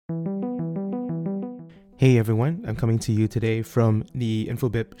Hey everyone, I'm coming to you today from the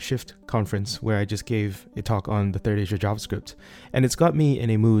InfoBip Shift conference where I just gave a talk on the third age of JavaScript. And it's got me in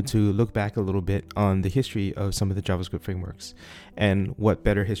a mood to look back a little bit on the history of some of the JavaScript frameworks. And what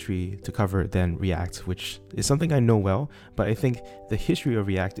better history to cover than React, which is something I know well, but I think the history of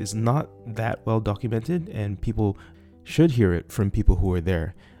React is not that well documented and people should hear it from people who are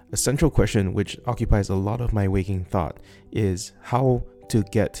there. A central question which occupies a lot of my waking thought is how to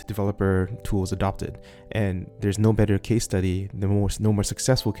get developer tools adopted. And there's no better case study, no more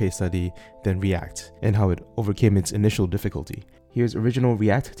successful case study than React and how it overcame its initial difficulty. Here's original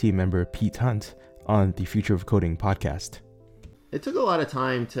React team member Pete Hunt on the Future of Coding podcast. It took a lot of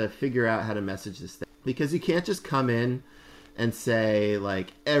time to figure out how to message this thing because you can't just come in and say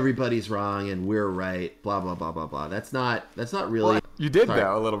like everybody's wrong and we're right, blah blah blah blah blah. That's not really. Well, you did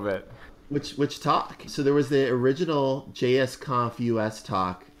though a little bit. Which talk? So there was the original JSConf US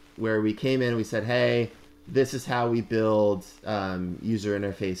talk where we came in and we said, hey, this is how we build user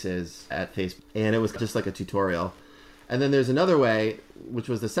interfaces at Facebook. And it was just like a tutorial. And then there's another way, which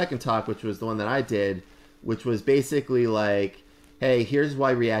was the second talk, which was the one that I did, which was basically like, hey, here's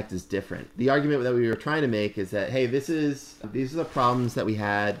why React is different. The argument that we were trying to make is that, hey, these are the problems that we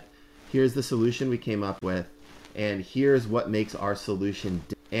had. Here's the solution we came up with. And here's what makes our solution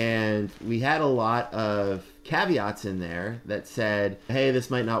different. And we had a lot of caveats in there that said, hey, this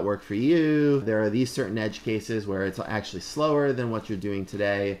might not work for you. There are these certain edge cases where it's actually slower than what you're doing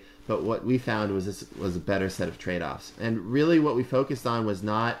today. But what we found was this was a better set of trade-offs. And really what we focused on was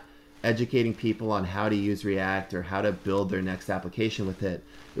not educating people on how to use React or how to build their next application with it.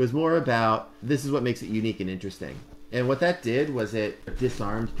 It was more about this is what makes it unique and interesting. And what that did was it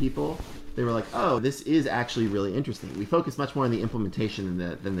disarmed people. They were like, oh, this is actually really interesting. We focused much more on the implementation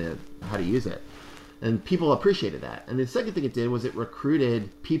than the how to use it. And people appreciated that. And the second thing it did was it recruited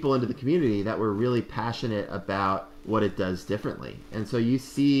people into the community that were really passionate about what it does differently. And so you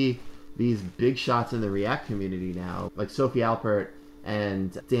see these big shots in the React community now, like Sophie Alpert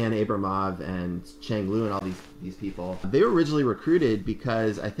and Dan Abramov and Cheng Lu and all these people. They were originally recruited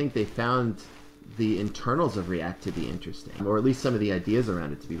because I think they found the internals of React to be interesting, or at least some of the ideas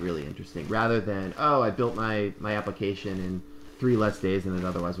around it to be really interesting, rather than, oh, I built my application in 3 less days than it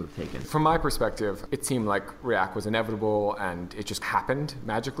otherwise would have taken. From my perspective, it seemed like React was inevitable and it just happened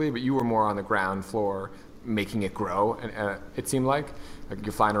magically, but you were more on the ground floor making it grow, and it seemed like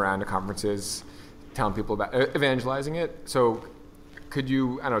you're flying around to conferences, telling people about evangelizing it. So could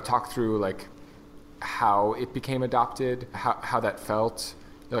you, talk through like how it became adopted, how that felt?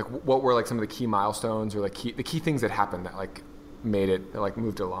 Like, what were like some of the key milestones or like the key things that happened that like made it, that like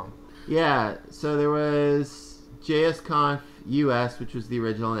moved it along? Yeah, so there was JSConf US, which was the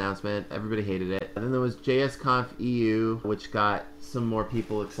original announcement. Everybody hated it. And then there was JSConf EU, which got some more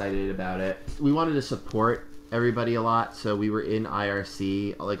people excited about it. We wanted to support everybody a lot, so we were in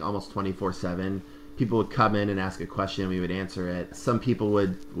IRC like almost 24/7. People would come in and ask a question, we would answer it. Some people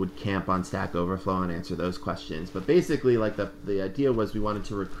would camp on Stack Overflow and answer those questions. But basically, like the idea was we wanted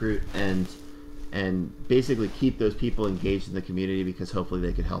to recruit and basically keep those people engaged in the community because hopefully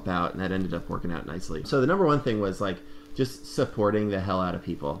they could help out, and that ended up working out nicely. So the number one thing was like just supporting the hell out of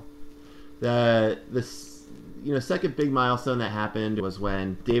people. The second big milestone that happened was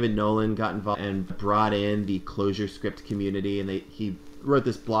when David Nolan got involved and brought in the ClojureScript community, and he wrote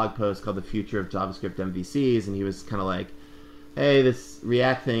this blog post called The Future of JavaScript MVCs, and he was kind of like, hey, this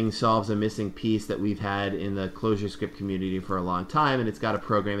React thing solves a missing piece that we've had in the ClojureScript community for a long time, and it's got a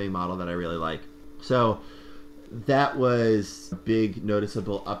programming model that I really like. So that was a big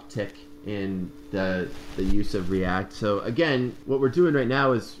noticeable uptick in the use of React. So again, what we're doing right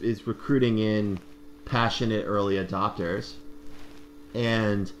now is recruiting in passionate early adopters,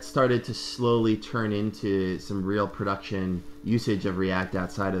 and started to slowly turn into some real production usage of React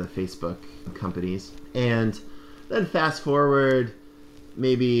outside of the Facebook companies. And then fast forward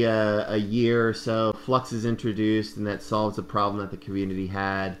maybe a year or so, Flux is introduced, and that solves a problem that the community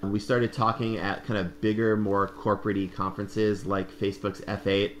had. We started talking at kind of bigger, more corporate-y conferences like Facebook's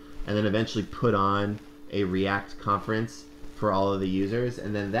F8, and then eventually put on a React conference for all of the users,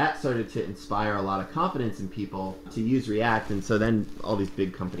 and then that started to inspire a lot of confidence in people to use React, and so then all these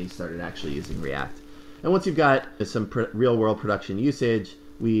big companies started actually using React. And once you've got some real world production usage,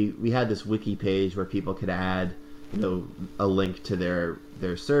 we had this wiki page where people could add a link to their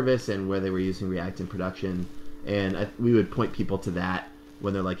service and where they were using React in production, and we would point people to that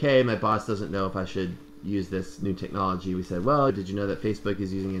when they're like, hey, my boss doesn't know if I should use this new technology. We said, well, did you know that Facebook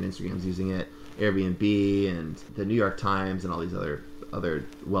is using it, Instagram's using it, Airbnb and the New York Times and all these other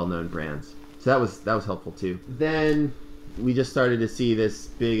well-known brands. So that was helpful too. Then we just started to see this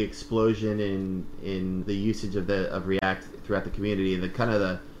big explosion in the usage of React throughout the community.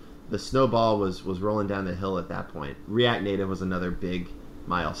 The snowball was rolling down the hill at that point. React Native was another big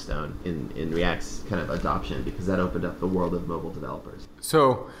milestone in React's kind of adoption, because that opened up the world of mobile developers.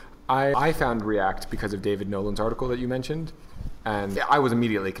 So I found React because of David Nolan's article that you mentioned, and I was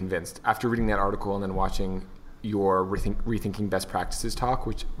immediately convinced after reading that article and then watching your rethinking best practices talk,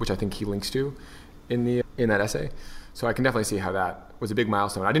 which I think he links to in that essay. So I can definitely see how that was a big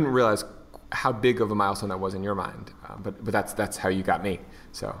milestone. I didn't realize how big of a milestone that was in your mind, but that's how you got me.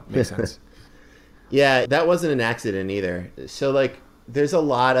 So it makes sense. Yeah, that wasn't an accident either. So there's a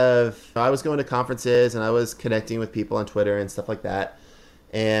lot of, I was going to conferences and I was connecting with people on Twitter and stuff like that.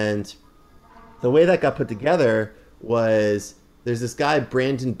 And the way that got put together was, there's this guy,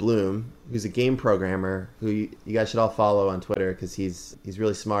 Brandon Bloom, who's a game programmer who you guys should all follow on Twitter because he's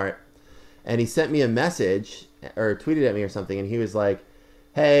really smart. And he sent me a message or tweeted at me or something. And he was like,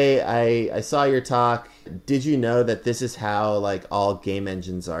 hey, I saw your talk. Did you know that this is how all game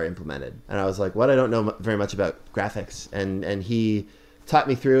engines are implemented? And I was like, what? I don't know very much about graphics. And he taught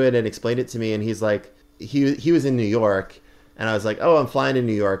me through it and explained it to me. And he's like, he was in New York. And I was like, oh, I'm flying to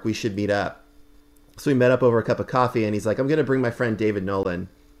New York. We should meet up. So we met up over a cup of coffee. And he's like, I'm going to bring my friend David Nolan.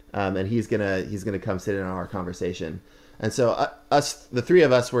 And he's gonna come sit in on our conversation. And so the three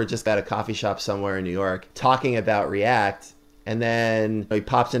of us were just at a coffee shop somewhere in New York talking about React. And then he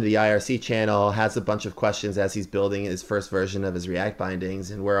pops into the IRC channel, has a bunch of questions as he's building his first version of his React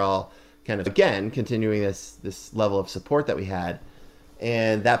bindings. And we're all kind of, again, continuing this level of support that we had.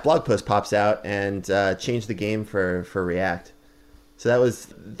 And that blog post pops out and changed the game for React. So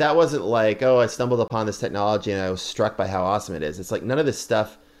that wasn't like, oh, I stumbled upon this technology and I was struck by how awesome it is. It's like none of this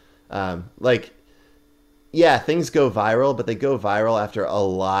stuff, yeah, things go viral, but they go viral after a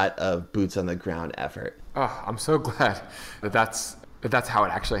lot of boots on the ground effort. Oh, I'm so glad that's how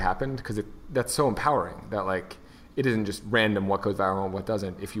it actually happened, because that's so empowering that it isn't just random what goes viral and what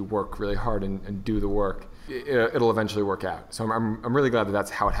doesn't. If you work really hard and do the work, it'll eventually work out. So I'm really glad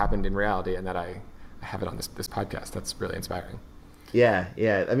that's how it happened in reality, and that I have it on this podcast. That's really inspiring. Yeah.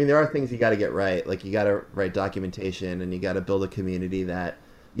 I mean, there are things you got to get right. You got to write documentation, and you got to build a community that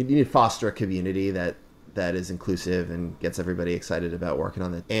you need to foster a community that is inclusive and gets everybody excited about working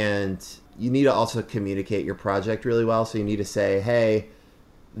on it. And you need to also communicate your project really well. So you need to say, hey,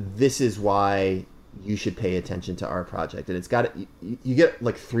 this is why you should pay attention to our project. And it's got you get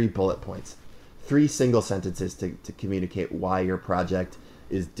 3 bullet points, 3 single sentences to communicate why your project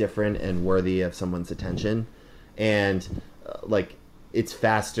is different and worthy of someone's attention. And it's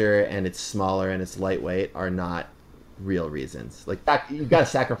faster and it's smaller and it's lightweight are not real reasons. You've got to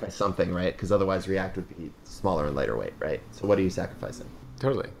sacrifice something, right? Because otherwise React would be smaller and lighter weight, right? So what are you sacrificing?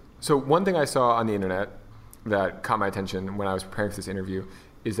 Totally. So one thing I saw on the internet that caught my attention when I was preparing for this interview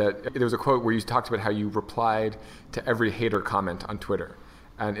is that there was a quote where you talked about how you replied to every hater comment on Twitter.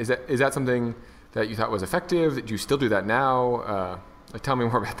 And is that something that you thought was effective? Do you still do that now? Tell me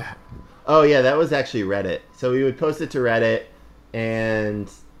more about that. Oh yeah, that was actually Reddit. So we would post it to Reddit,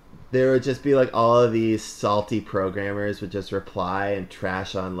 and there would just be all of these salty programmers would just reply and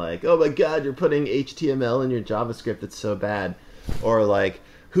trash on oh my god, you're putting HTML in your JavaScript, it's so bad. Or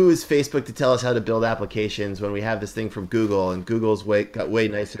who is Facebook to tell us how to build applications when we have this thing from Google, and Google's got way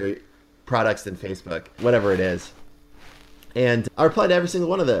nicer products than Facebook, whatever it is. And I replied to every single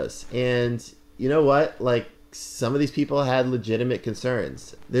one of those. And you know what? Some of these people had legitimate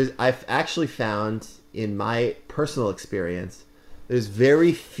concerns. I've actually found, in my personal experience, there's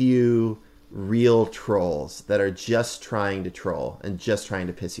very few real trolls that are just trying to troll and just trying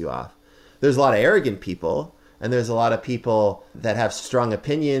to piss you off. There's a lot of arrogant people, and there's a lot of people that have strong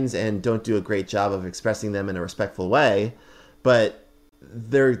opinions and don't do a great job of expressing them in a respectful way, but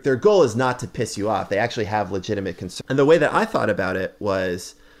their goal is not to piss you off. They actually have legitimate concerns. And the way that I thought about it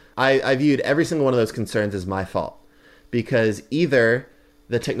was I viewed every single one of those concerns as my fault, because either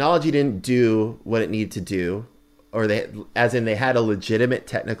the technology didn't do what it needed to do, or they had a legitimate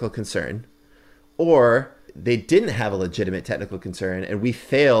technical concern, or they didn't have a legitimate technical concern and we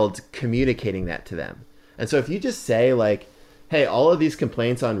failed communicating that to them. And so if you just say hey, all of these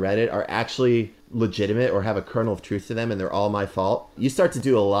complaints on Reddit are actually legitimate or have a kernel of truth to them and they're all my fault, you start to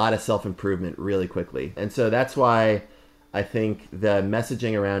do a lot of self-improvement really quickly. And so that's why I think the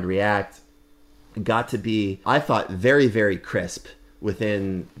messaging around React got to be, I thought, very, very crisp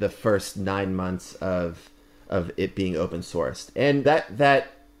within the first 9 months of it being open sourced. And that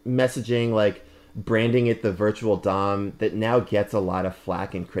messaging, branding it the virtual DOM, that now gets a lot of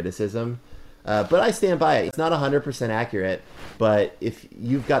flack and criticism. But I stand by it. It's not 100% accurate, but if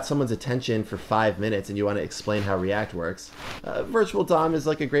you've got someone's attention for 5 minutes and you want to explain how React works, Virtual DOM is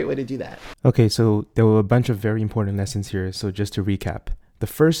like a great way to do that. Okay, so there were a bunch of very important lessons here. So just to recap, the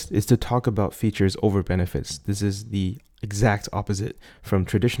first is to talk about features over benefits. This is the exact opposite from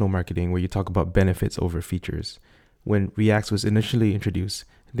traditional marketing where you talk about benefits over features. When React was initially introduced,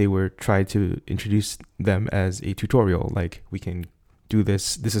 they were tried to introduce them as a tutorial, like we can do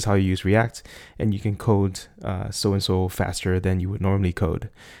this is how you use React, and you can code so-and-so faster than you would normally code.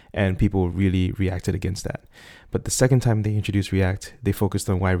 And people really reacted against that. But the second time they introduced React, they focused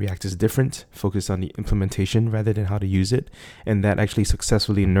on why React is different, focused on the implementation rather than how to use it. And that actually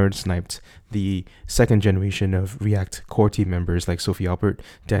successfully nerd sniped the second generation of React core team members like Sophie Alpert,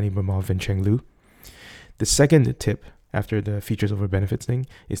 Danny Bramov, and Cheng Lu. The second tip after the features over benefits thing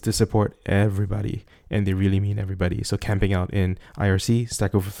is to support everybody, and they really mean everybody. So camping out in IRC,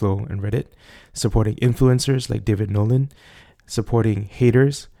 Stack Overflow, and Reddit, supporting influencers like David Nolan, supporting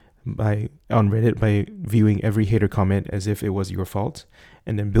haters on Reddit by viewing every hater comment as if it was your fault,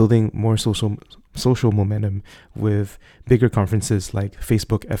 and then building more social momentum with bigger conferences like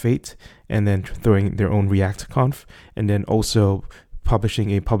Facebook F8, and then throwing their own React Conf, and then also publishing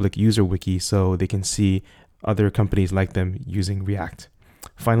a public user wiki so they can see other companies like them using React.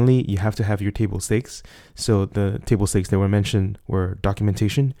 Finally, you have to have your table stakes. So the table stakes that were mentioned were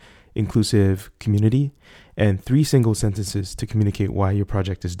documentation, inclusive community, and 3 single sentences to communicate why your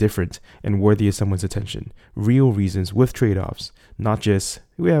project is different and worthy of someone's attention. Real reasons with trade-offs, not just,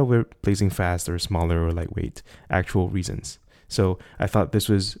 we're blazing fast or smaller or lightweight, actual reasons. So I thought this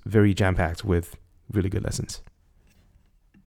was very jam-packed with really good lessons.